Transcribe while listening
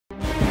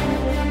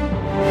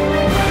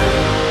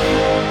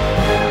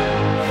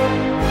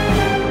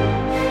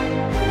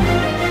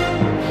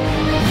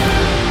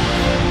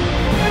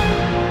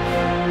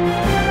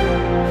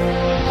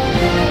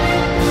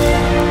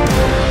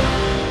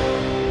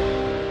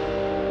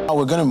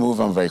We're going to move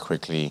on very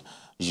quickly,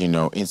 you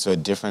know, into a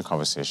different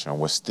conversation.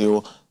 We're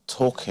still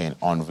talking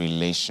on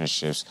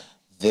relationships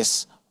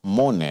this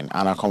morning,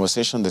 and our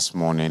conversation this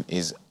morning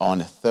is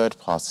on third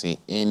party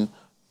in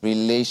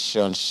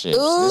relationships.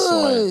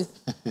 Ooh.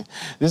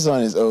 This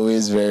one is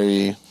always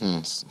very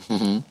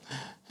You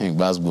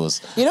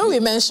know, we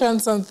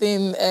mentioned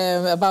something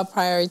about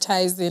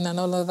prioritizing and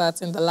all of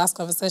that in the last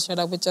conversation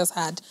that we just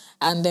had,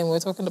 and then we're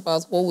talking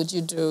about what would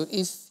you do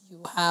if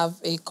you have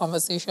a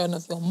conversation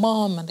of your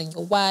mom and then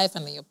your wife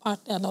and then your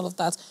partner and all of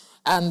that,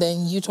 and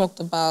then you talked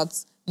about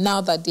now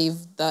that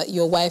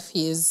your wife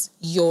is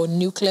your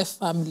nuclear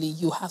family,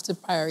 you have to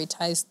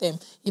prioritize them.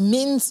 It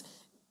means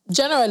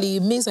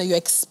that you're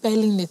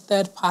expelling the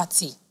third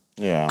party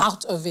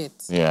out of it.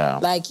 Yeah.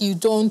 Like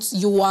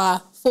you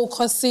are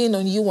focusing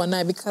on you and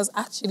I, because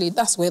actually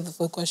that's where the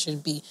focus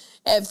should be.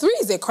 3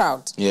 is a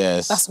crowd.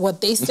 Yes. That's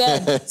what they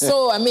said.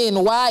 So, I mean,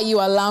 why are you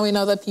allowing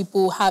other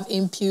people have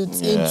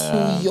input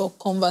into your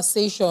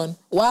conversation?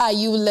 Why are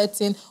you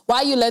letting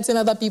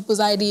other people's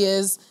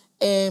ideas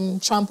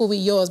trample with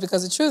yours?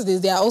 Because the truth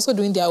is they are also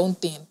doing their own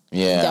thing.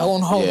 Their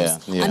own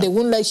homes. And they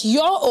won't let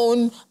your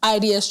own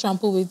ideas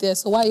trample with theirs.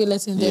 So why are you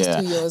letting theirs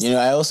do yours? You know,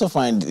 I also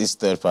find this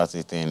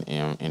third-party thing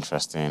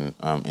interesting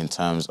in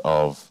terms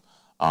of,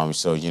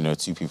 so, you know,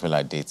 2 people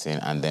are dating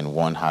and then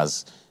one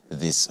has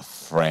this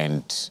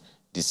friend,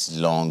 this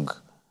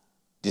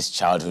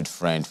childhood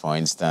friend, for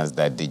instance,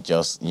 that they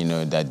just,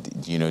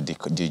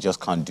 they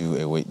just can't do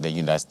away,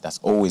 that's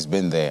always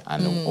been there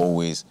and will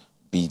always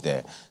be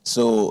there.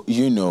 So,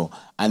 you know,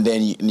 and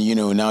then, you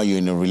know, now you're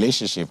in a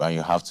relationship and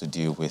you have to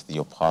deal with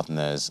your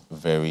partner's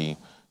very,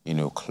 you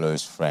know,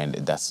 close friend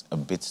that's a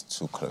bit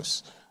too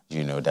close.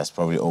 You know, that's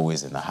probably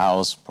always in the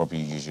house, probably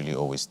usually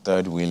always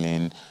third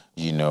wheeling,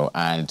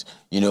 and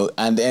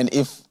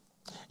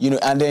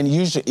then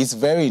usually it's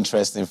very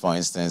interesting, for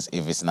instance,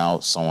 if it's now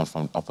someone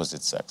from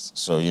opposite sex.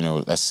 So, you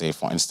know, let's say,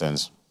 for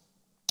instance,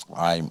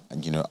 I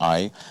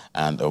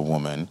and a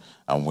woman,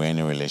 and we're in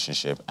a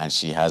relationship, and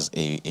she has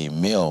a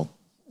male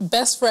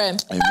best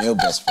friend. A male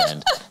best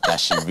friend that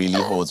she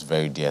really holds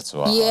very dear to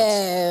her heart.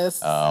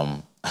 Yes.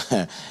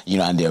 You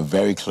know, and they're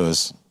very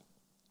close.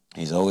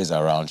 He's always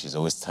around. She's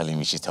always telling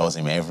me. She tells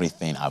him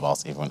everything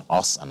about even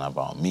us and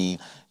about me.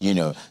 You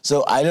know.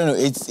 So I don't know.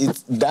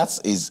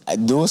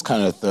 Those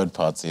kind of third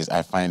parties.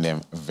 I find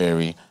them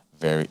very,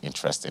 very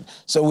interesting.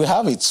 So we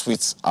have a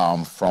tweet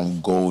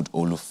from Gold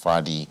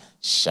Olufadi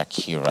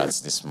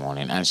Shakirat this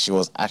morning, and she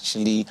was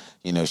actually,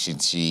 you know,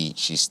 she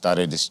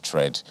started this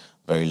thread,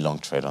 very long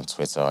thread on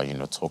Twitter, you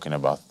know, talking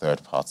about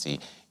third party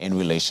in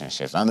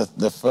relationships. And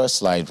the first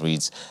slide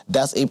reads,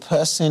 that a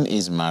person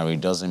is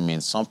married doesn't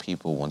mean some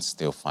people won't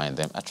still find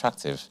them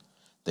attractive.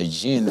 The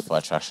gene for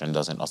attraction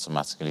doesn't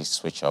automatically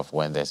switch off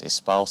when there's a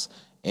spouse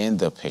in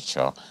the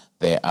picture.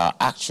 There are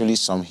actually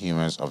some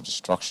humans of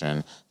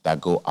destruction that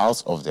go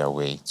out of their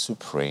way to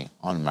prey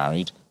on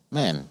married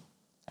men.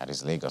 That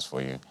is Lagos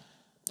for you.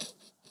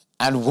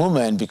 And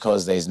women,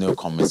 because there is no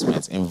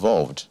commitment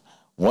involved.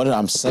 What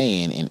I'm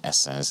saying, in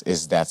essence,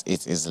 is that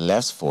it is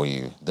left for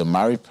you, the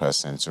married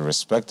person, to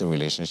respect the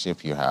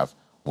relationship you have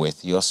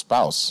with your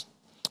spouse.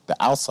 The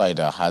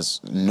outsider has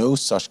no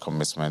such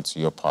commitment to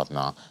your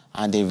partner,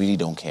 and they really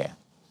don't care.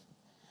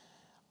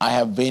 I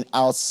have been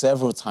out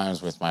several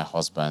times with my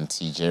husband,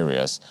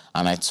 Tjarius,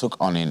 and I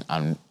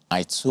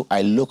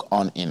look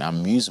on in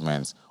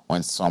amusement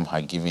when some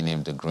had given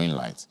him the green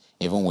light.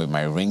 Even with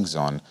my rings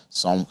on,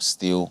 some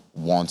still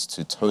want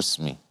to toast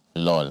me.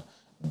 Lol.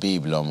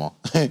 Babe Lomo.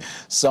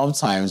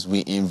 Sometimes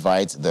we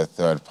invite the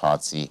third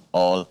party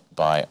all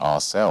by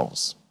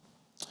ourselves.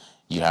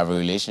 You have a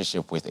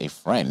relationship with a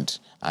friend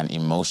and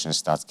emotions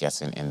start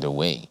getting in the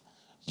way.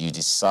 You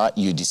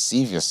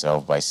deceive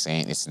yourself by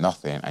saying it's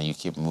nothing and you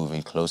keep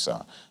moving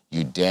closer.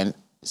 You then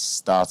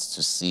start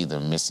to see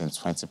the missing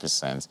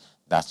 20%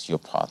 that your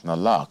partner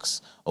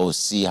lacks. Oh,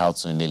 see how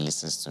Tunde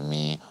listens to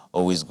me,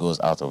 always goes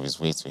out of his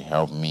way to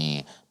help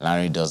me.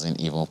 Larry doesn't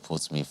even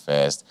put me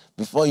first.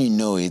 Before you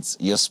know it,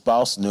 your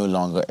spouse no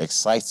longer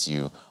excites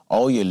you.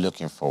 All you're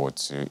looking forward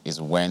to is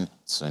when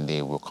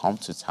Tunde will come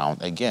to town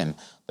again.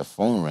 The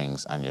phone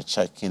rings and you're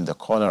checking the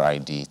caller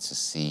ID to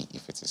see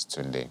if it is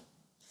Tunde.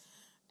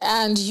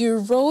 And you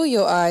roll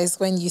your eyes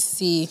when you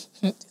see,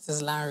 this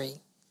is Larry.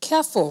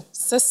 Careful,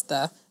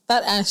 sister,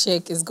 that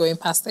handshake is going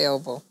past the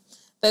elbow.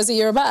 There's a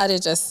Yoruba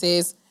adage that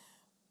says,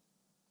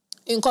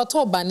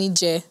 "Nkoto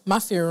banije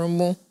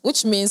mafirumu,"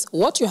 which means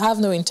what you have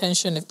no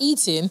intention of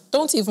eating,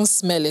 don't even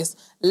smell it,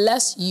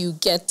 lest you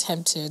get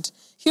tempted.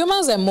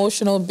 Humans are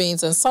emotional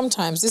beings, and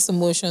sometimes these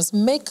emotions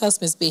make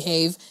us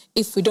misbehave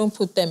if we don't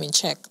put them in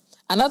check.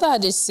 Another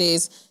adage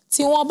says,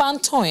 "Tiwon ban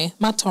toin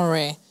ma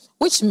tonre,"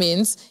 which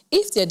means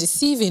if they're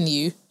deceiving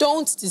you,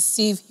 don't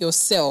deceive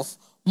yourself.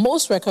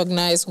 Most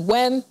recognize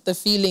when the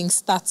feelings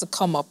start to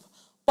come up,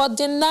 but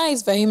deny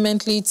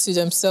vehemently to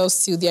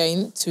themselves till they're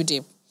in too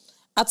deep.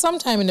 At some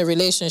time in a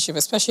relationship,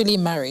 especially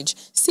marriage,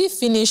 see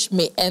finish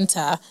may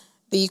enter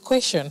the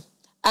equation.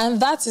 And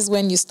that is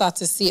when you start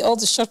to see all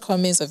the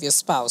shortcomings of your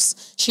spouse.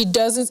 She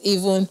doesn't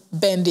even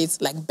bend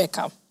it like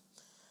Beckham.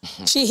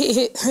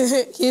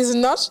 He's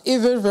not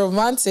even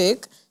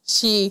romantic.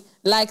 She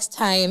likes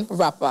tying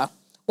wrapper.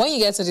 When you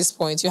get to this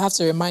point, you have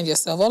to remind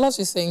yourself all of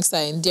the things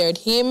that endeared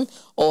him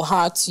or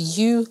her to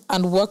you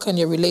and work on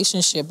your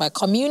relationship by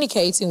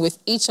communicating with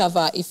each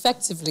other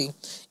effectively.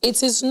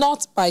 It is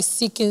not by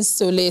seeking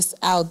solace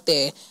out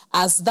there,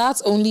 as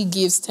that only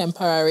gives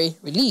temporary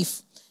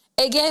relief.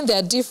 Again, there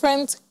are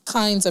different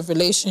kinds of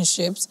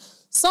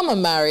relationships. Some are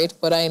married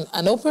but are in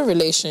an open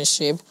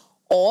relationship,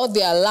 or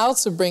they are allowed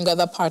to bring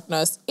other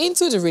partners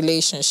into the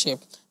relationship.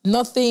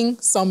 Nothing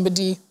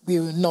somebody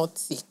will not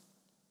see.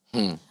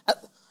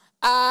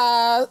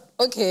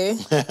 Okay.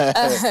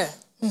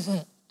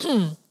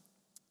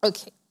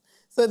 Okay.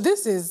 So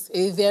this is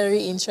a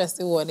very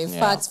interesting one. In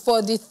fact,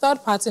 for the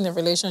third party in a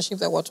relationship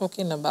that we're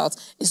talking about,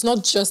 it's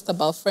not just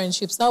about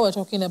friendships. Now we're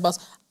talking about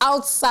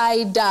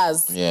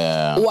outsiders.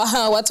 Yeah.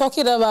 We're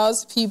talking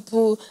about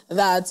people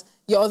that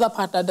your other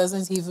partner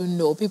doesn't even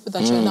know, people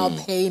that you're now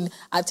paying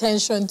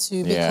attention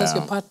to because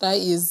your partner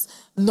is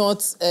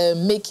not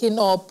making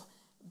up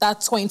that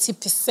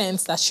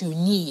 20% that you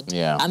need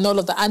and all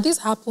of that. And this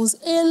happens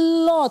a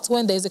lot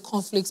when there's a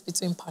conflict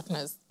between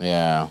partners.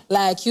 Yeah.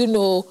 Like, you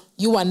know,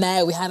 you and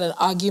I, we had an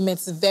argument,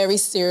 it's very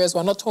serious,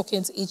 we're not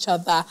talking to each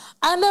other.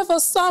 And then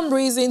for some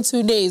reason,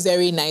 Tunde is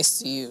very nice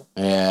to you.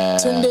 Yeah.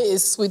 Tunde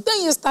is sweet.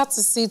 Then you start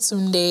to see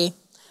Tunde,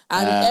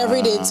 and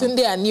every day Tunde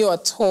and you are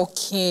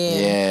talking,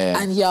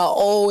 and you're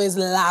always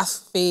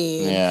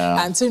laughing.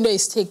 Yeah. And Tunde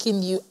is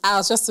taking you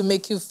out just to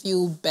make you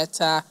feel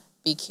better.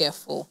 Be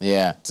careful.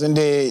 Yeah.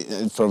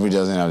 Tunde probably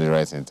doesn't have the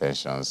right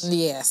intentions.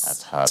 Yes.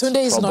 At heart. Tunde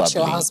is probably not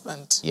your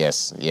husband.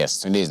 Yes.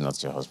 Tunde is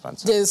not your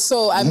husband. Yes,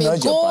 so, I mean,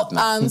 Not your go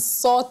partner. and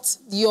sort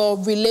your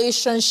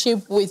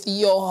relationship with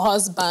your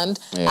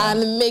husband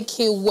and make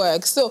it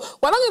work. So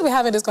we're not going to be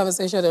having this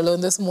conversation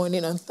alone this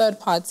morning on third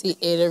party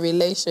in a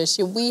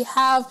relationship. We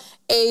have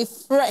a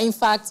friend. In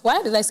fact,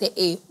 why did I say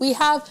a? We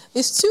have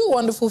these two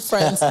wonderful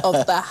friends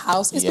of the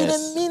house. It's been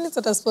a minute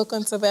that I've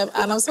spoken to them,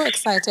 and I'm so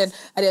excited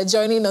that they're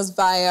joining us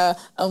via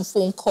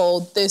phone call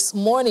this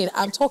morning.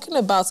 I'm talking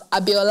about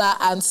Abiola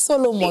and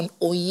Solomon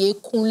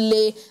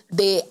Oyekunle.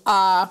 They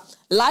are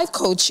life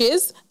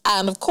coaches,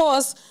 and of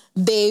course,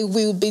 they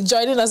will be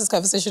joining us in this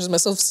conversation with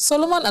myself.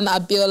 Solomon and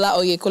Abiola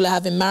Oyekunle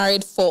have been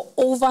married for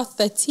over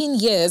 13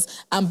 years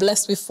and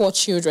blessed with 4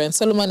 children.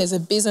 Solomon is a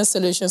business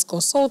solutions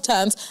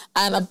consultant,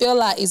 and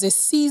Abiola is a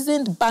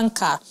seasoned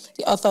banker,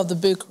 the author of the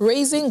book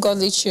Raising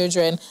Godly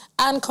Children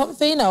and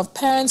convener of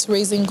Parents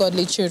Raising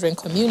Godly Children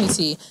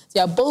community.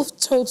 They are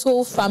both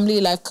total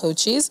family life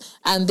coaches,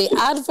 and they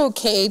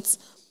advocate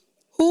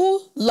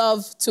who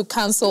love to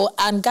counsel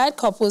and guide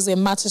couples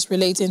in matters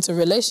relating to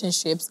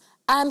relationships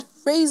and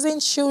raising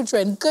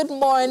children. Good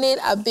morning,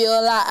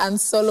 Abiola and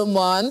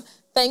Solomon.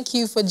 Thank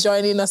you for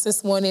joining us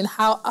this morning.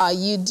 How are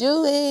you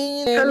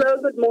doing? Hello,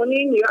 good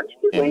morning. You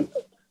actually went.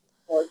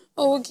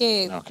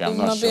 Okay, I'm you've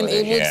not not sure been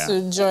they're able here.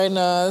 to join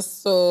us,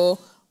 so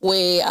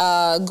we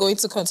are going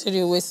to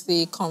continue with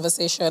the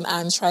conversation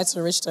and try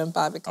to reach them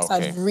back because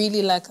I'd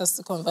really like us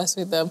to converse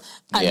with them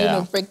and you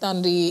know, break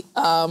down the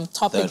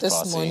topic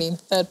this morning,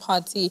 third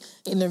party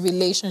in a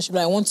relationship.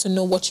 I want to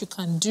know what you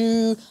can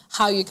do,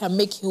 how you can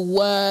make it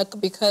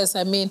work, because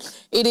I mean,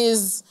 it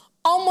is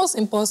almost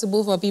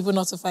impossible for people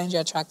not to find you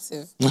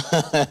attractive.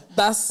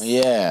 That's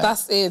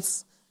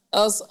it.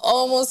 It's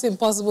almost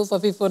impossible for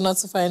people not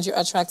to find you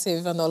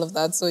attractive and all of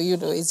that. So, you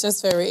know, it's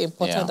just very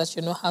important that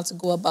you know how to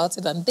go about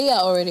it. And they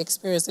are already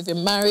experienced. They've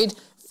been married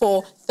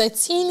for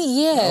 13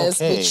 years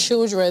with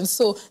children.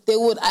 So they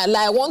would,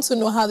 I want to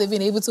know how they've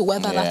been able to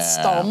weather that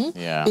storm.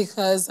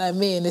 Because, I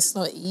mean, it's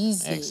not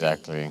easy.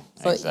 Exactly.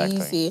 It's not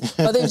easy.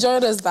 But they've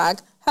joined us back.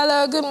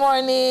 Hello, good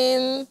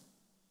morning.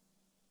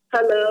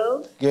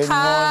 Hello.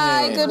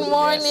 Hi, good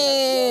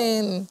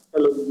morning.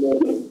 Hello, good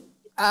morning.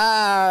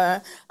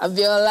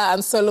 Abiola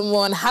and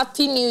Solomon,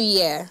 Happy New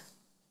Year.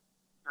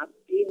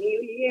 Happy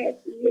New Year.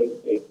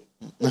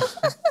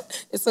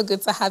 It's so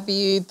good to have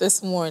you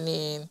this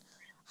morning.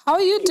 How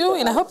are you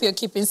doing? I hope you're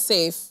keeping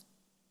safe.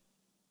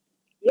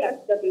 Yes,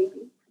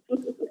 definitely.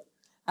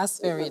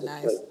 That's very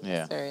nice.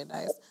 That's very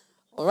nice.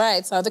 All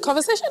right, so the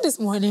conversation this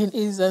morning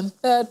is on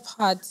third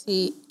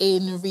party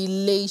in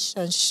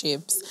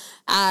relationships.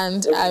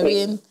 And I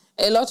mean,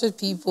 a lot of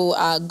people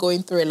are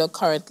going through a lot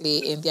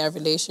currently in their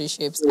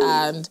relationships,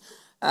 and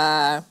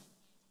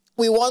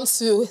we want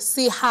to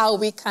see how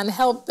we can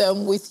help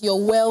them with your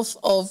wealth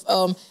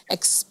of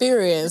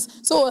experience.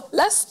 So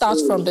let's start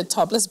from the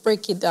top. Let's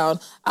break it down.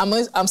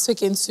 I'm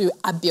speaking to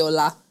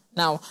Abiola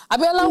now.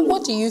 Abiola,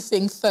 what do you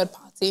think third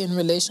party in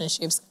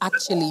relationships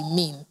actually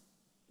mean?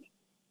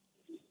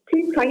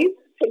 Please, can you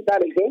take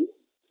that again?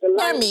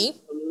 Hear me?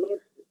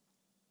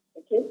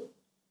 Okay.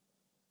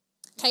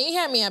 Can you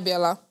hear me,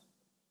 Abiola?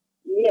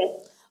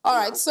 Yes. All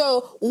right,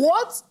 so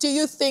what do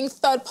you think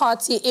third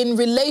party in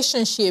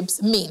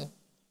relationships mean?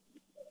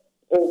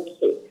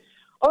 Okay.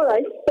 All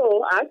right,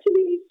 so I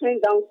actually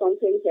penned down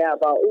something here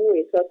about who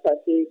a third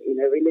party in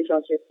a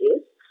relationship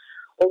is.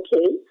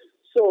 Okay,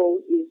 so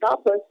is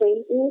that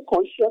person who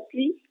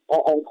consciously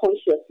or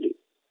unconsciously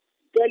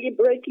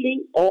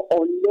deliberately or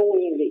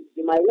unknowingly.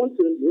 You might want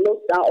to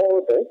note down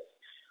all this,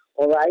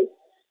 all right?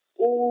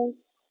 Who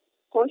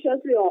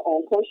consciously or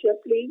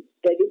unconsciously,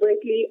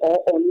 deliberately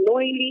or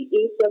unknowingly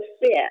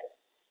interfere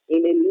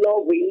in a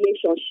love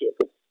relationship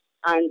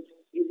and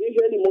is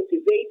usually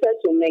motivated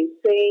to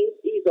maintain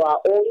his or her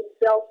own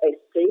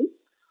self-esteem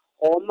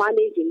or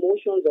manage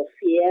emotions of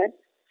fear,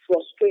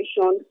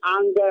 frustration,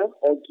 anger,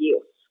 or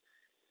guilt.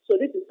 So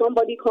this is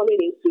somebody coming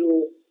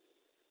into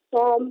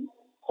some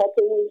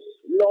couples'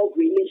 love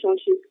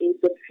relationship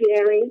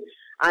interfering,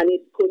 and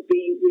it could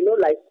be,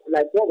 like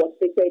what was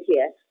stated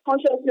here,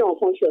 consciously or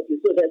unconsciously.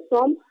 So there's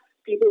some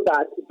people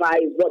that by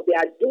what they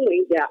are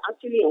doing, they are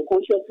actually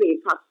unconsciously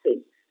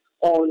impacting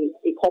on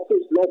a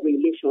couple's love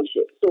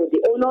relationship. So the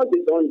onus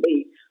is on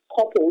the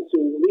couple to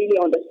really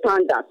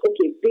understand that,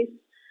 okay, there's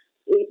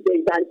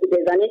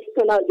an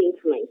external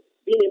influence,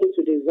 being able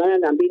to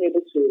discern and being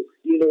able to,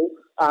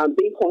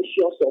 being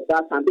conscious of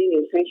that and being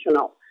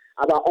intentional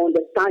about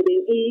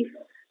understanding if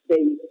there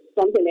is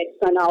something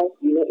external,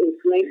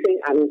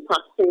 influencing and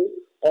impacting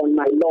on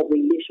my love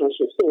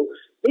relationship. So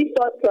this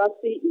third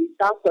party is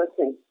that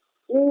person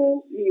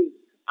who is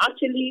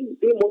actually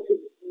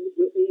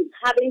is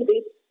having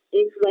this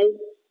influence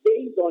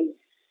based on,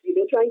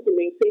 trying to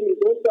maintain his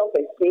own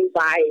self-esteem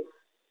by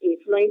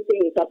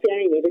influencing,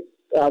 interfering in this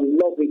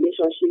love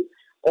relationship,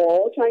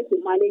 or trying to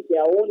manage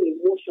their own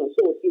emotions.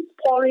 So he's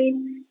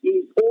pouring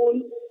his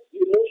own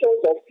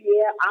emotions of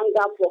fear,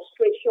 anger,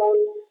 frustration,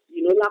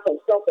 lack of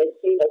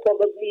self-esteem, or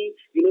probably,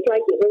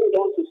 trying to hold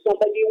on to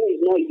somebody who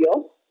is not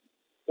yours.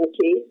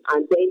 Okay,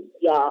 and then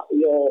you're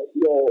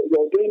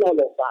doing all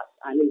of that,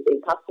 and it's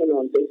impacting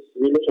on this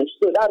relationship.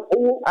 So that's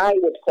who I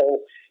would call,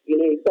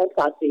 a third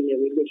party in a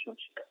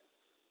relationship.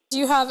 Do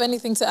you have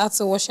anything to add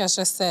to what she has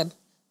just said?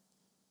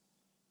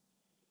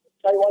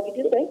 Sorry, what did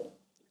you say?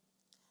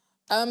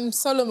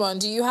 Solomon,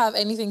 do you have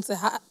anything to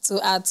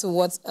add to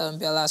what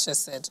Biola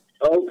just said?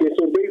 Okay,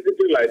 so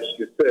basically, like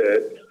she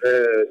said,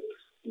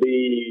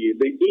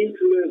 the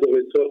influence of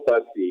a third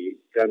party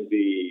can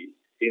be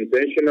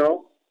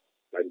intentional,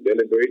 like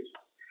deliberate,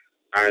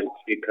 and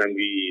it can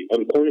be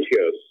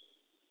unconscious,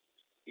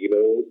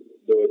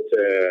 but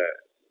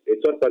a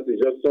third party is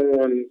just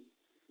someone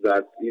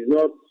that is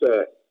not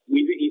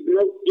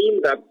in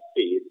that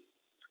space,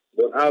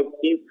 but have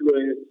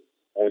influence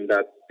on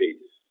that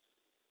space.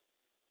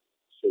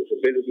 So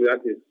basically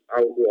that is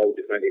how I would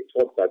define a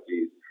third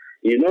party.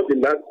 He's not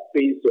in that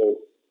space of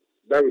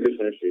that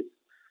relationship,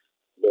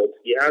 but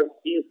he has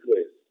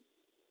influence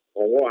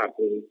on what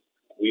happens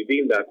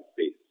within that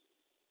space.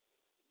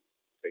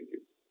 Thank you.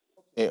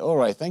 Okay, all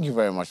right. Thank you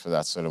very much for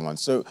that, Solomon.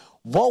 So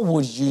what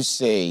would you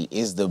say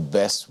is the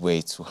best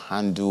way to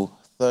handle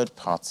third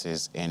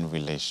parties in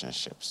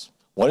relationships?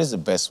 What is the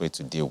best way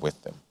to deal with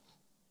them?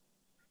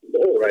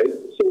 All right.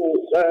 So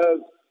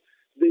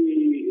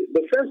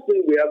the first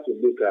thing we have to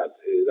look at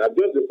is I've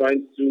just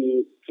defined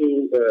two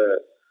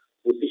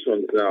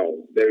positions now.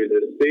 There is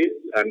a space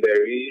and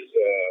there is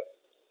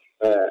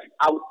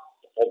out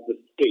of the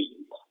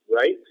space,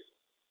 right?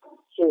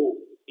 So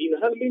in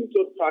handling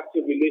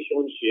third-party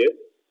relationship,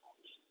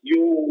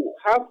 you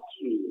have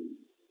to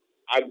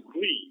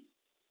agree.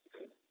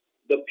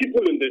 The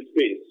people in the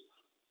space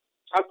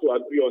have to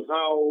agree on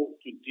how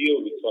to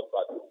deal with third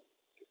party.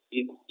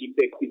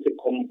 It's a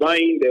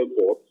combined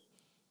effort.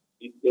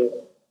 It's a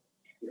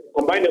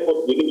combined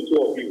effort within the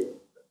two of you.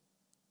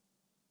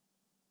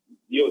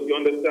 You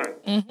understand?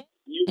 Mm-hmm.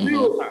 You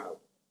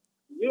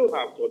will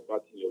have third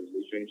party in your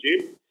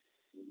relationship,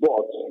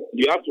 but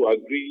you have to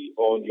agree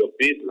on your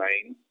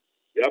baseline.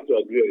 You have to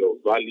agree on your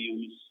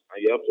values,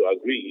 and you have to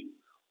agree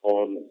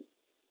on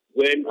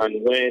when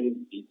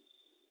it's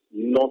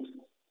not.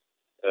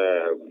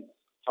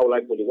 How will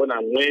I put it? When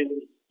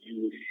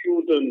you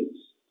shouldn't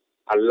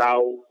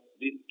allow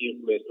this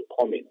influence to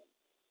come in.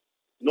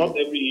 Not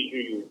every issue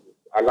you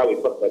allow a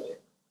third party.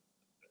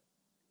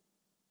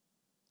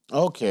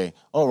 Okay,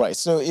 all right.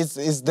 So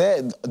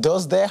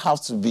does there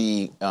have to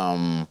be,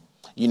 a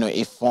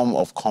form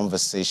of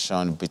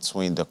conversation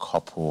between the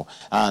couple?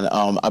 And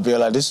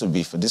Abiola, this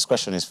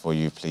question is for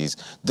you, please.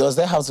 Does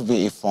there have to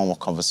be a form of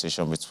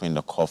conversation between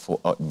the couple,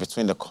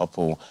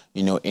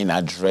 in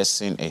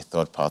addressing a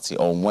third party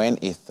or when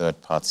a third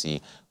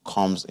party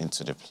comes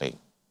into the play?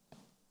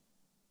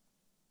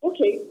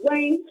 Okay,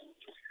 when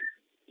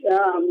do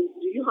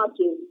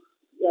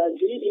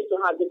you need to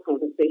have this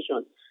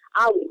conversation?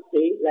 I would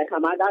say, like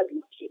Amanda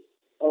did,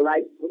 all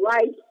right,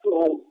 right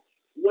from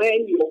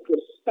when you're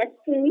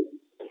prospecting,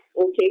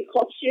 okay,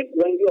 courtship,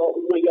 when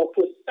you're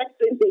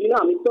prospecting,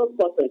 I'm a third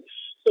person.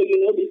 So,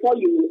 before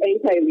you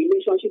enter a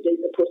relationship,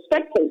 there's the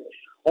prospecting,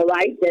 all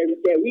right? There is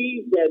the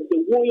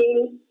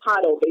wooing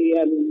part of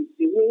the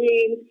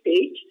wooing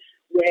stage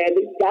where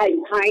this guy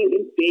is eyeing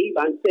this babe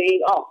and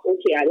saying, oh,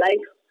 okay, I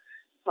like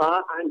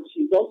her, and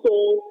she's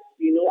also,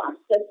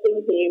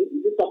 accepting him.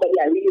 Is this somebody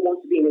I really want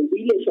to be in a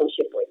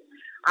relationship with?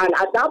 And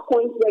at that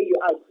point where you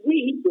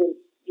agree to,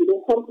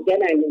 come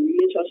together in a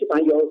relationship,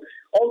 and you're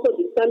also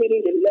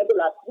determining the level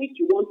at which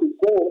you want to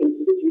go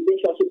into this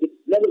relationship, the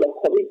level of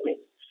commitment.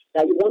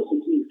 that you want to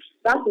give.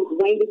 That is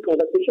when this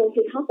conversation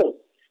can happen.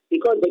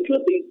 Because the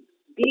truth is,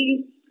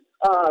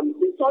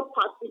 the third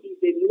party is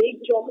a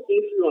major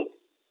influence,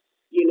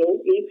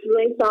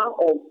 influencer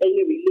of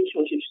any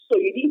relationship. So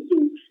you need to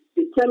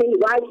determine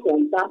right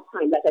from that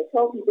time. Like I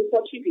tell people,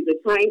 courtship is a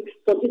time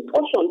for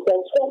discussion, for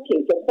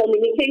talking, for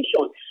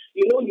communication.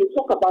 You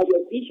talk about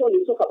your vision,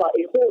 you talk about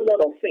a whole lot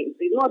of things.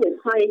 It's not a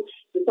time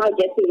to start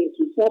getting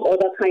into some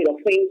other kind of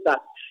things that,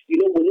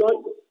 will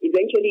not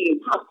eventually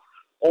impact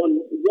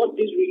on what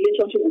this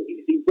relationship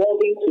is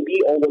evolving to be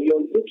or what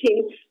you're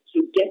looking to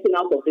getting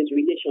out of this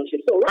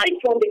relationship. So right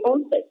from the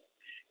onset,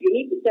 you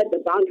need to set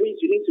the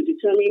boundaries. You need to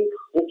determine,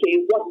 okay,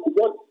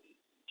 what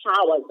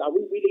powers are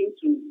we willing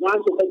to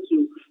grant over to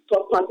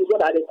third parties?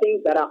 What are the things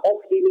that are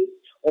off limits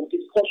of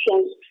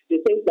discussions? The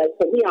things like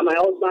for me and my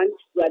husband,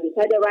 we have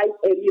decided right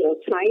early on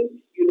time.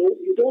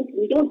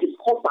 We don't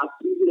discuss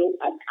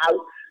as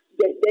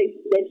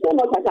there's so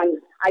much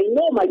I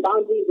know my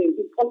boundaries in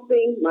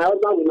discussing my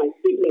husband with my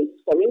siblings,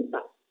 for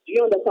instance. Do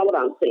you understand what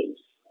I'm saying?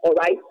 All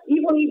right.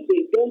 Even if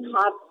they don't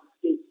have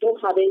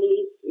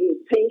any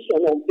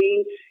intention of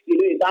being,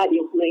 a bad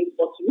influence,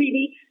 but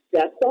really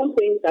there are some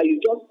things that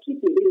you just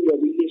keep within your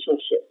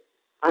relationship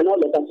and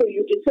all of that. So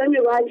you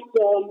determine right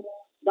from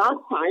that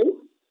time,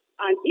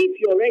 and if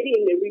you're already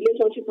in a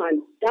relationship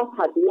and that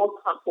has not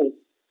happened,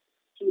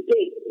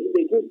 today is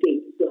a good day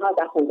to have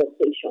that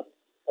conversation.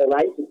 All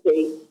right, to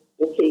say,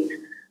 okay.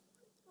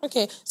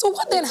 Okay, so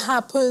what then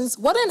happens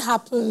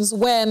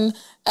when,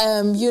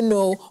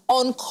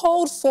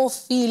 uncalled for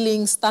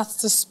feelings starts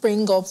to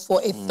spring up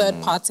for a third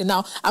party?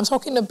 Now, I'm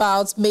talking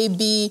about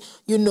maybe,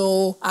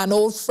 an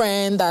old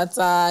friend that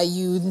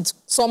you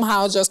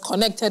somehow just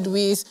connected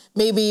with,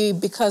 maybe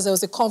because there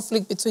was a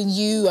conflict between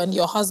you and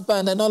your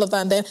husband and all of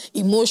that, and then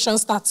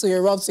emotions start to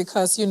erupt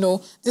because,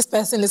 this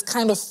person is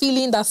kind of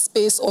feeling that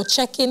space or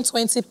checking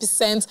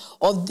 20%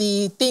 of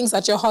the things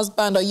that your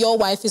husband or your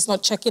wife is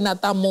not checking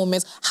at that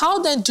moment. How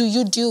then do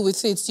you deal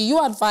with it? Do you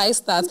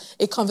advise that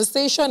a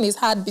conversation is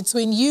had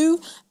between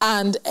you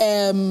and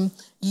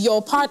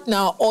your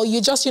partner, or you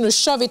just,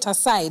 shove it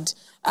aside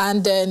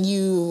and then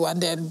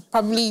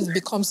probably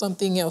become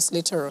something else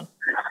later on?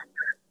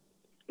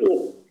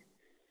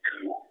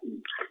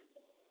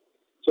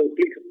 So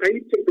please, can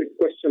you take the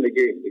question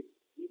again?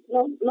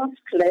 No, not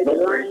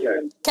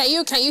clear. Can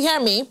you hear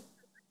me?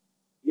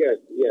 Yes.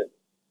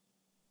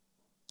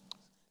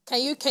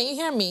 Can you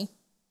hear me?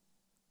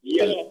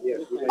 Yes.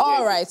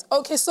 All right.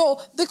 Okay, so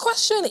the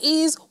question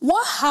is,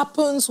 what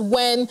happens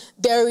when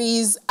there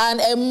is an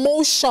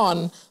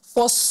emotion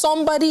for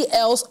somebody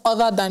else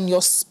other than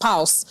your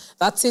spouse?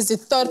 That is the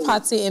third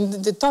party. And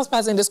the third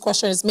party in this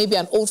question is maybe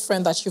an old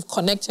friend that you've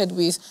connected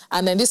with,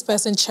 and then this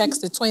person checks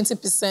the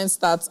 20%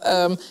 that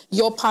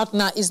your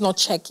partner is not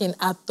checking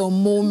at the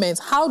moment.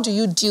 How do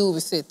you deal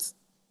with it?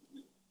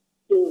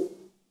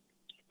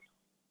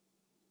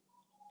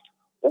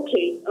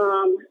 Okay.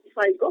 If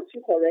I got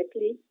you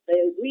correctly,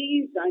 there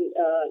is an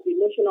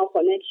emotional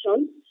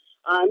connection.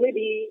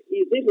 Maybe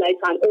is it like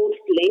an old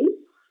flame?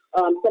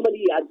 Somebody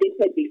you had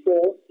dated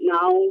before,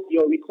 now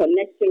you're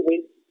reconnecting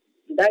with.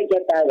 Did I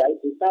get that right?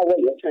 Is that what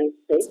you're trying to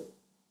say?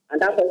 And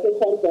that person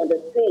comes on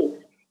the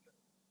scene.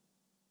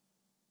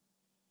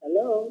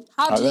 Hello?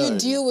 How do you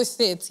deal with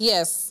it?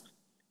 Yes.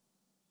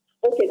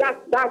 Okay,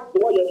 that's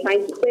what you're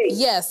trying to say.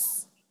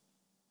 Yes.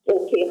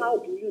 Okay, how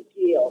do you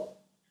deal?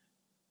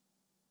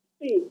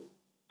 See,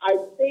 I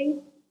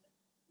think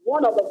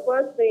one of the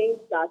first things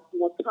that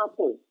must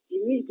happen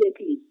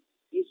immediately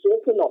is to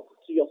open up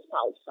to your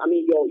spouse. I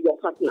mean, your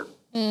partner.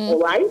 All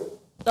right?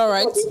 All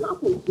right. Because it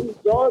happens.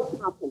 It does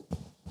happen.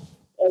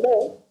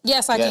 Hello?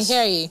 Yes, I can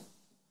hear you.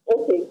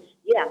 Okay.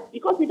 Yeah,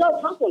 because it does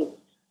happen.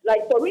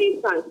 Like, for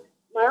instance,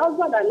 my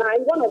husband and I,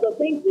 one of the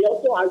things we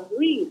also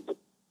agreed.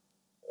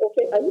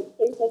 Okay, are you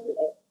saying something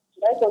else?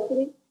 Should I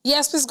continue?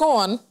 Yes, please go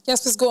on.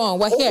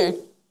 We're here.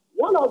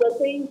 One of the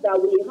things that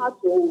we had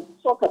to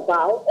talk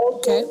about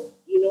also,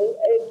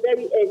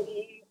 very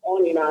early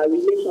on in our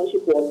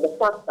relationship was the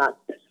fact that,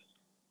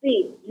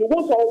 see, you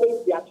won't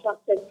always be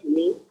attracted to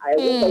me. I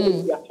won't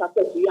always be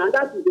attracted to you. And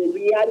that is a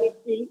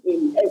reality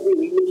in every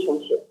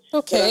relationship.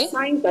 Okay. There are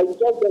times that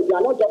you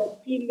are not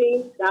just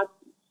feeling that,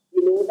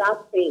 that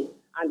thing.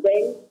 And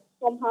then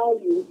somehow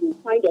you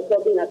find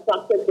yourself being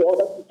attracted to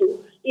other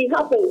people. It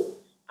happens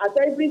at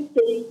every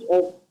stage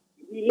of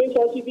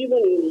relationship, even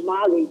in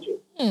marriages.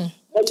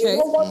 But you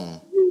know what?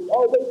 You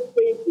always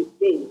stay the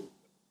same.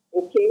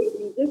 Okay?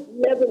 In this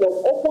level of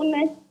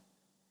openness,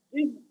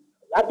 this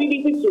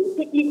ability to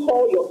quickly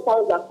call your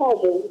spouse at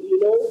home,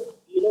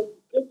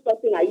 this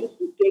person I used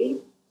to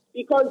date,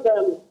 because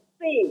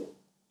sin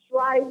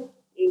thrives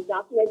in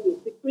darkness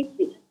in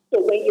secrecy.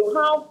 So when you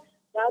have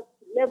that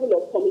level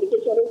of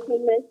communication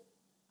openness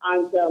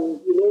and,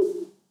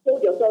 you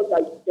told yourself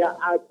that there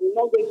are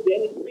not going to be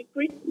any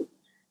secrets,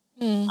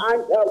 and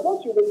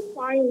what you will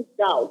find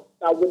out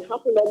that will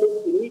happen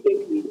almost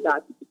immediately is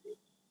that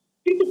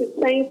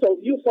 50% of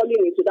you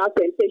falling into that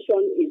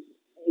temptation is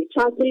the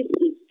chances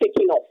is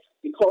taking off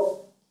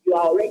because you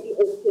are already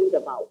open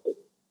about it.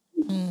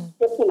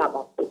 Spoken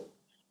about it.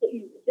 So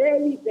it's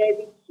very,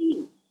 very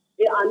key.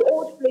 An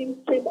old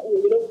flame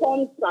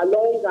comes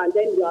along, and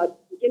then you are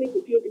beginning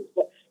to feel this.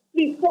 But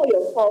please call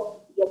your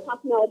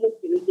partner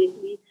almost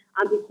immediately.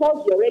 And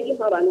because you already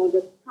have an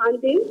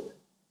understanding,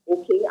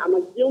 okay, I'm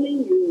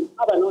assuming you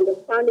have an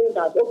understanding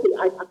that, okay,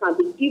 I can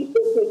be this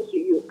open to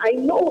you. I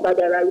know that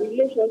there are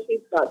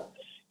relationships that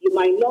you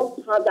might not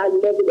have that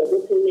level of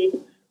openness,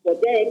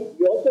 but then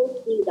you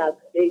also see that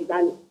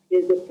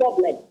there's a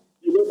problem,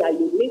 that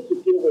you need to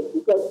deal with,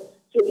 because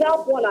to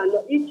help one and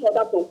each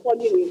other from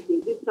falling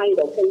into this kind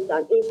of things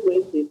and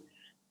influences,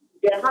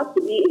 there has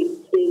to be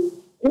a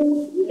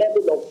good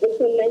level of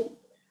openness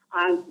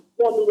and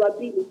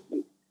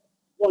vulnerability.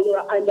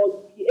 I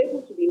must be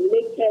able to be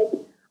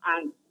naked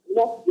and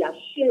not be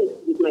ashamed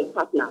with my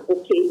partner.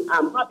 Okay,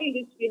 I'm having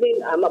this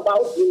feeling. I'm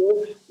about,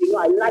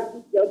 I like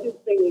this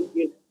thing with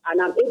you,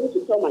 and I'm able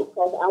to tell my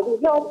thoughts, and we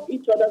help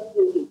each other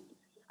through it.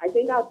 I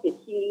think that's the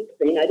key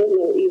thing. I don't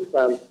know if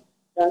that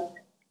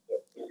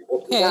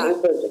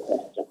answers the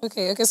question.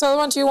 Okay.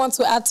 So, do you want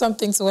to add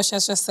something to what she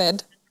just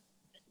said?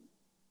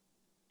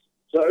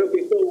 So,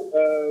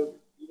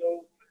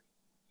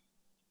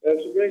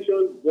 she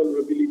mentioned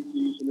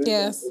vulnerability, she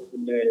mentioned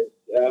openness.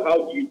 How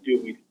do you deal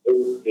with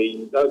those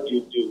things? How do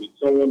you deal with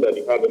someone that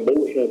you have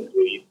emotions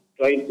with,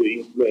 trying to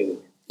influence?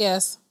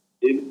 Yes.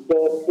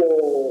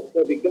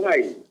 For the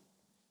guys,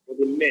 for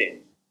the men,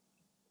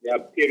 their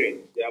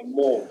parents, their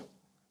mom,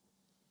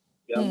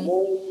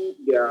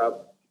 their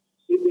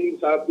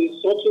siblings have this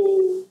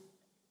subtle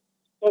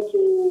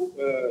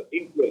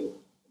influence.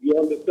 You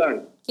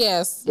understand?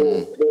 Yes. So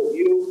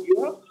you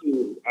have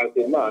to, as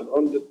a man,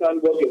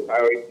 understand what your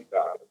priorities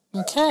are.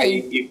 Okay.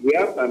 If we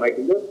have time, I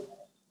can just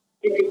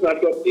give you a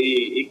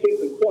case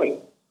in point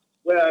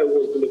where I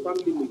was in a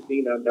family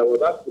meeting and I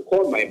was asked to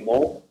call my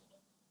mom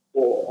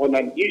on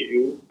an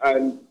issue,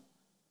 and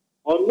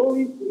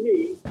unknowing to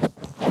me,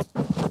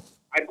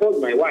 I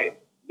called my wife.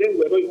 Then we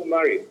were not even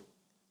married.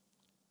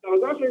 So I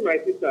was answering my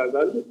sisters,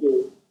 and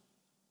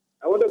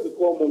I wanted to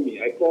call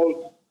mommy. I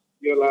called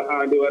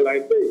Viola, and they were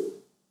like, hey,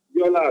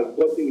 Viola has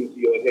gotten into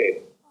your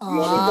head.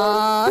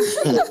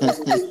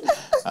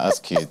 That's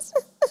cute.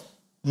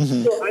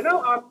 So I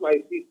now asked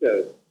my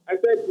sisters, I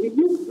said, will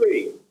you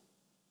pray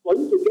for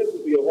you to get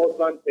into your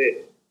husband's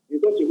head in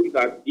such a way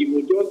that he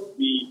will just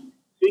be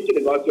thinking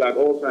about you at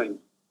all times?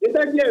 They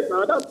said, yes,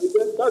 now that's the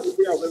prayer.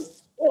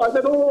 I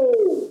said,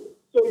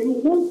 so you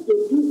want to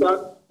do that,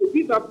 to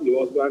be that to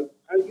your husband,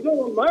 and you don't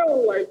want my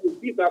own wife to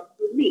be that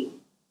to me.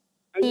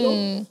 And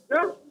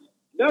that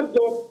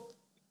just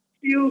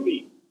killed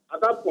me at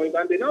that point,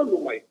 and they now know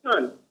my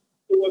stand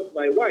towards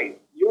my wife.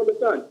 You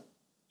understand?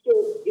 So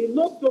in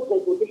not so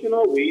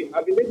confrontational way,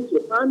 I've been able to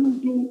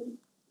handle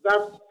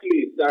that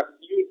place, that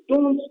you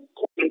don't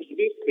come into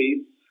this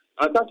space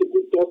and start to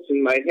put thoughts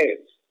in my head.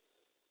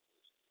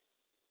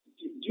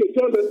 Do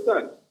you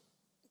understand?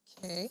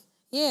 Okay.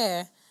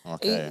 Yeah.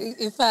 Okay.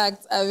 In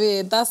fact, I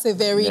mean, that's a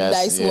very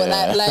nice one.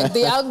 Like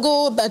the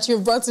angle that you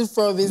brought it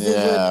from is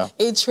even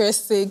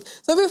interesting.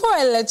 So before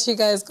I let you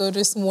guys go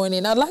this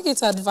morning, I'd like you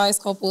to advise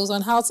couples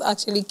on how to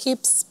actually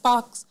keep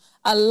sparks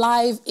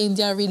alive in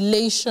their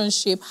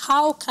relationship.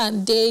 How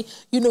can they,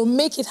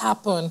 make it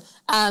happen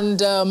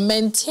and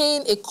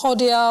maintain a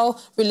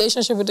cordial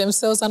relationship with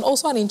themselves, and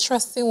also an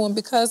interesting one?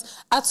 Because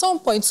at some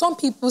point, some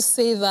people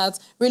say that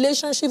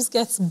relationships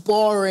get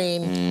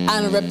boring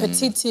and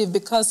repetitive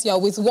because you're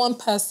with one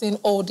person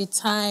all the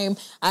time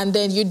and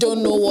then you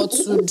don't know what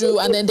to do.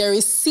 And then there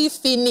is see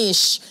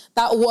finish,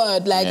 that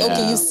word, like,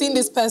 okay, you've seen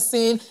this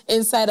person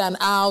inside and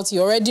out,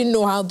 you already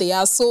know how they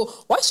are, so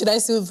why should I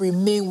still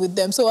remain with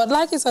them? So I'd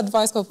like you to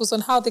advise couples on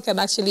how they can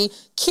actually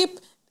keep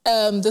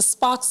the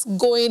sparks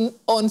going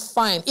on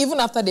fine, even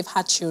after they've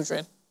had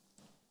children.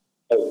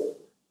 All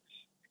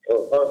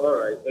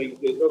right.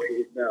 Okay,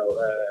 now,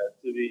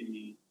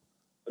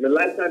 on a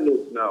lighter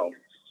note now,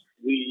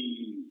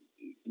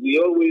 we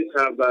always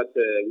have that,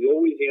 we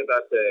always hear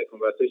that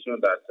conversation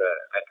that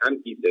I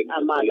can't keep the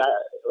amala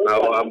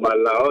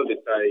all the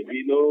time.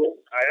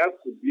 I have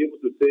to be able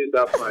to say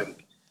that fine.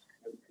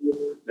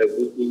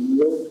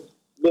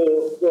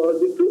 So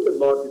the truth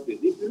about it is,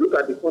 if you look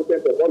at the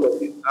content of all of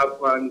this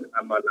Afan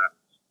Amala,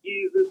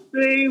 it's the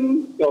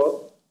same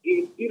thought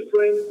in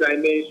different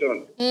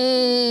dimensions.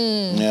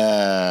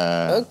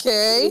 Yeah.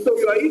 Okay. So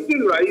you are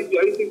eating rice, you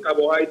are eating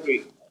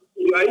carbohydrates.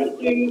 You are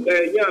eating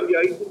yam, you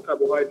are eating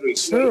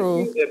carbohydrates. True. You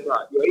are eating eba,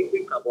 you are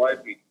eating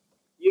carbohydrates.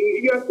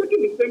 You are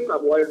taking the same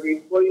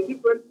carbohydrates, but in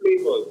different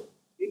flavors,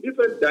 in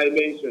different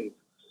dimensions.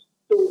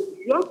 So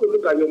you have to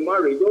look at your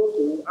marriage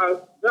also as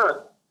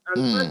that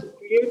and try to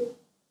create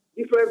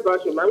different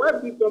versions. My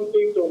wife did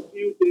something some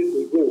few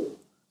days ago.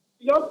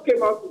 She just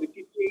came out to the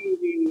kitchen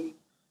in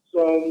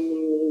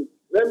some,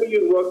 let me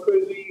use what,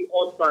 crazy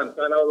hot pants,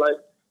 and I was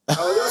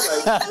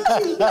just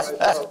like,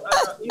 myself.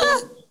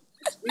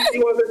 It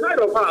was a side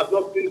of her I've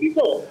not seen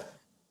before.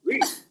 Really.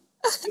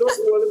 It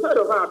was a side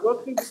of her I've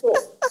not seen before.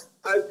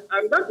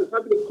 And that is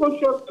having a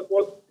conscious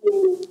effort to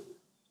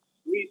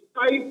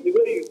recite the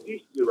way you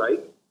dish the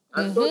rice,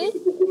 and turn it to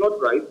coconut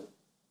rice,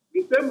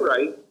 the same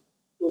rice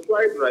to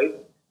fried rice,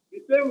 the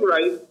the same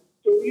right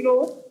to,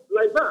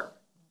 like that.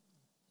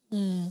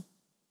 And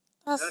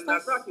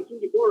that is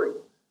really boring.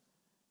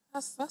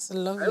 That's I hope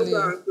lovely.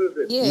 that answers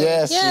it.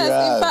 Yes, in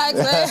fact,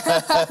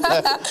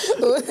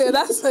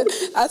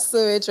 that's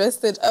so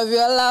interesting.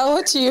 Abiola,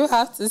 what do you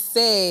have to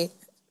say?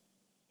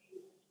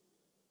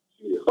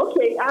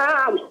 Okay,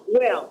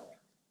 well,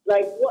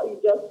 like what you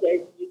just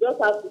said, you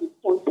just have to be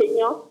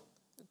spontaneous.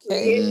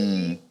 Okay.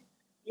 And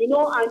you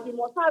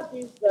must have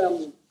this,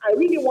 I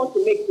really want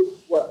to make this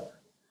work.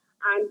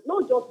 And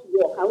not just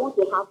work, I want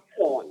to have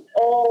fun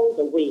all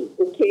the way,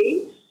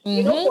 okay?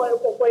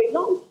 For a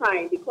long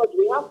time, because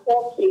we have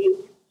 4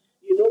 kids,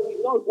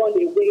 we've not gone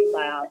away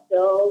by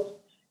ourselves.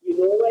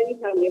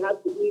 Anytime we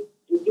have to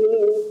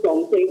do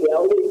something, we're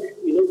always,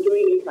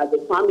 doing it as a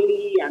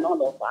family and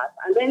all of that.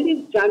 And then this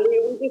January,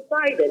 we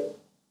decided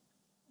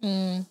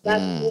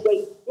that we're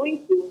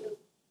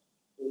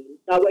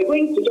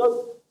going to just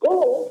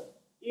go,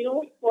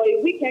 for a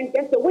weekend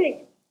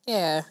getaway.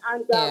 Yeah.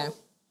 And,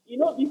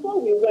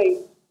 before we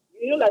went,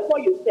 like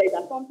what you said,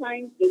 that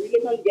sometimes the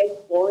relationship gets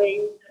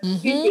boring.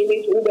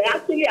 We were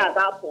actually at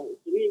that point,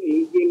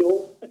 really,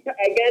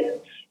 I guess,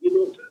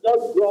 just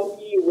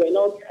grumpy.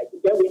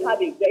 Then we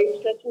had a very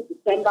stressful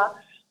December.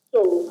 So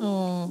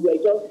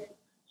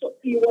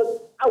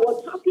I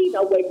was happy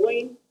that we're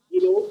going, we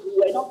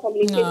were not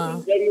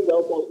communicating very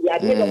well, but we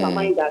had made up our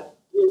mind that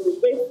we will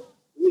face,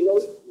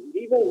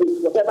 even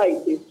with whatever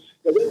it is,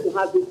 we're going to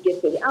have this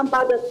getaway. And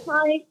by the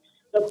time,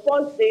 the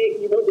first day,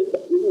 we were just,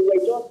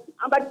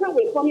 and by the time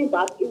we were coming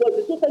back, it was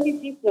a totally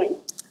different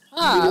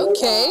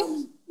okay.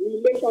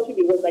 Relationship.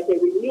 It was like a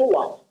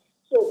renewal.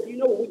 So, we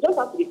just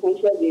have to be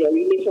conscious of the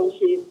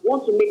relationship,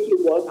 want to make it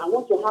work, and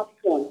want to have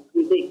fun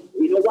with it,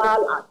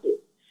 while at it.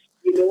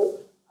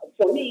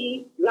 For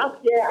me,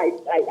 last year, I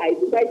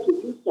decided to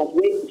do some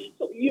way.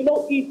 So,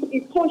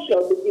 it's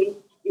conscious.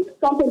 It's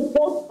something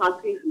both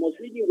parties must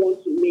really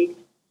want to make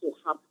to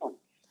happen,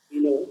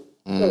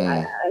 So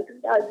I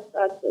think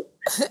that's it.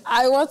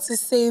 I want to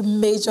say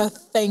major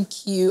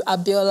thank you,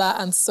 Abiola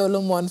and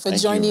Solomon, for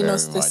joining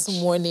us this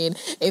morning.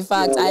 In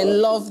fact, I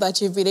love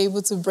that you've been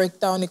able to break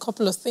down a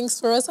couple of things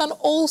for us and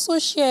also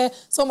share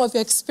some of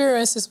your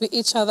experiences with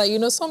each other.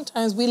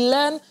 Sometimes we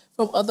learn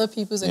from other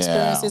people's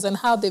experiences and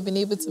how they've been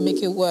able to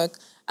make it work.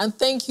 And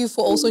thank you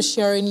for also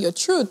sharing your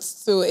truth.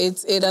 So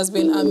it has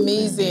been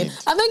amazing. Indeed.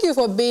 And thank you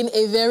for being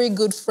a very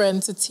good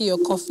friend to Tea or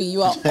Coffee.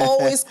 You are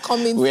always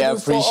coming through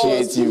for us. We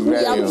appreciate you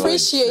very much. We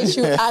appreciate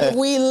you and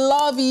we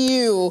love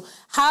you.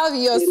 Have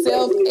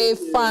yourself a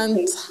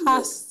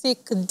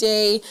fantastic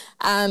day.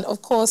 And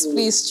of course,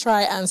 please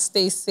try and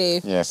stay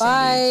safe. Yes,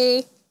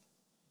 bye.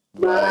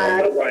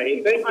 Bye.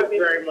 Bye. Thank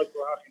you very much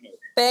for having us.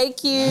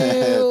 Thank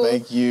you.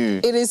 Thank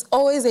you. It is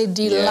always a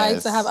delight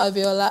to have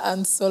Abiola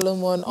and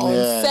Solomon on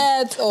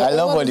set. I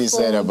love what he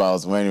said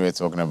about when we were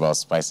talking about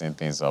spicing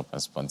things up and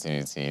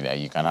spontaneity, that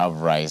you can have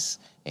rice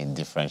in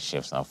different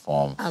shapes and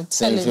form.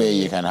 Same way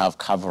you can have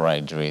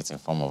carbohydrates in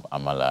form of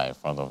amala, in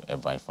front of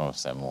eba, in front of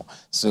semo.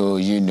 So,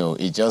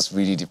 it just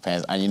really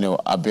depends. And,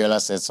 Abiola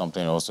said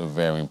something also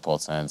very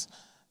important,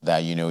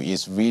 that,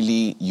 it's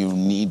really, you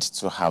need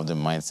to have the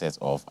mindset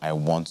of, I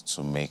want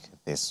to make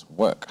this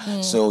work.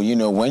 So,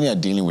 when you're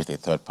dealing with a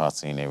third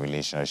party in a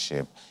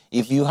relationship,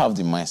 if you have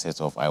the mindset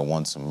of, I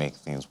want to make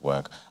things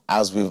work,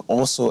 as we've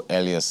also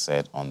earlier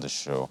said on the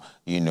show,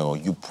 you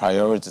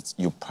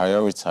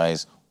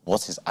prioritize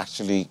what is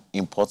actually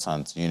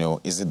important.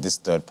 Is it this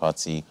third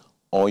party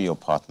or your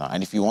partner?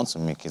 And if you want to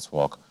make it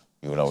work,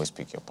 you will always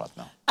pick your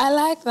partner. I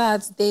like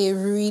that they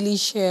really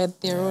shared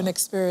their own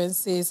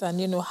experiences and,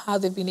 how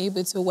they've been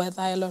able to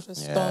weather a lot of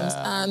storms.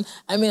 And,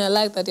 I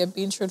like that they're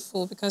being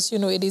truthful because,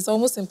 it is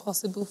almost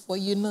impossible for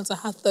you not to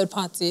have third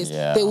parties.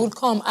 They would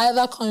come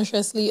either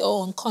consciously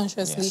or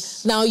unconsciously.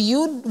 Now,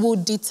 you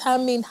would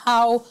determine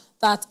how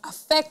that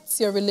affects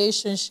your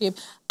relationship.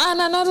 And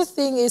another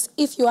thing is,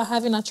 if you are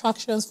having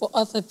attractions for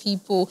other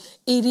people,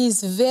 it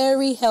is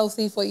very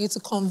healthy for you to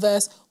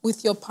converse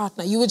with your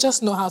partner. You will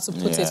just know how to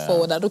put it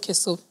forward. That, okay,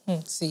 so,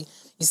 you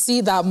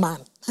see that man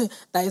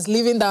that is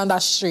living down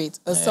that street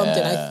or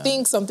something. I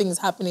think something is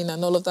happening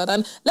and all of that.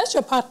 And let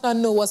your partner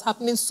know what's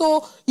happening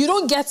so you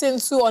don't get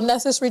into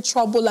unnecessary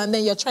trouble and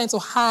then you're trying to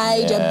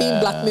hide, you're being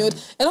blackmailed.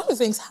 A lot of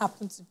things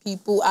happen to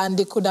people and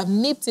they could have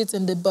nipped it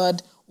in the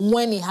bud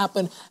when it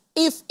happened.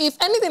 If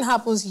anything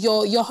happens,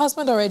 your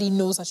husband already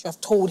knows that you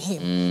have told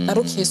him that,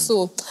 okay,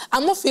 so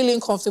I'm not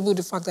feeling comfortable with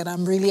the fact that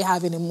I'm really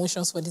having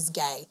emotions for this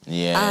guy.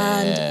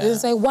 And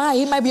it's like, why?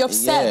 He might be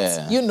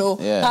upset,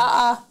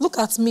 look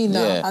at me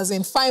now, as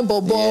in fine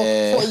bobo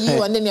for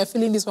you, and then you're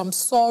feeling this, I'm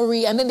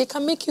sorry, and then they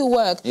can make you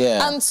work.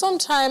 And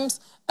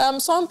sometimes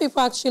some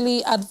people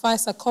actually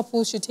advise a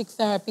couple should take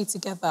therapy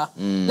together.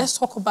 Let's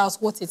talk about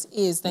what it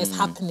is that is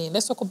happening.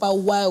 Let's talk about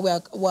why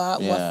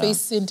we're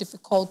facing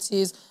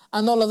difficulties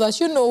and all of that.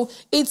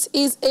 It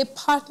is a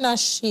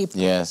partnership.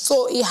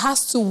 So it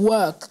has to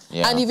work.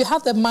 And if you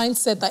have the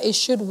mindset that it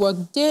should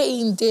work day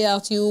in, day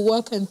out, you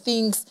work on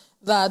things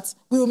that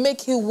will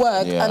make it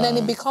work, Yeah. and then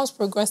it becomes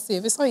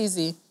progressive. It's not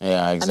easy.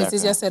 Yeah, exactly. And it's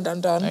easier said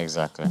than done.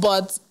 Exactly.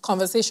 But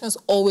conversations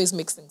always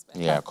makes things better.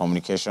 Yeah,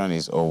 communication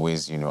is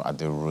always, at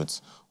the root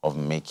of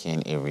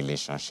making a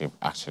relationship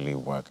actually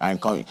work. And,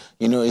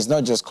 it's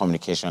not just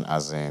communication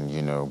as in,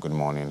 good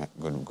morning,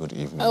 good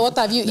evening. What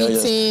have you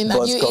eaten?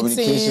 Have you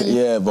eaten?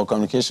 Yeah, but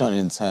communication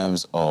in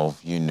terms of,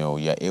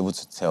 you're able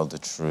to tell the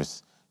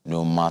truth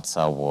no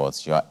matter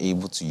what.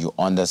 You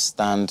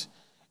understand,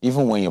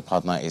 even when your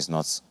partner is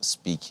not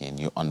speaking,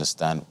 you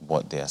understand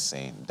what they are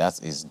saying.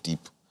 That is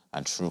deep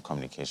and true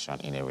communication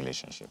in a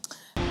relationship.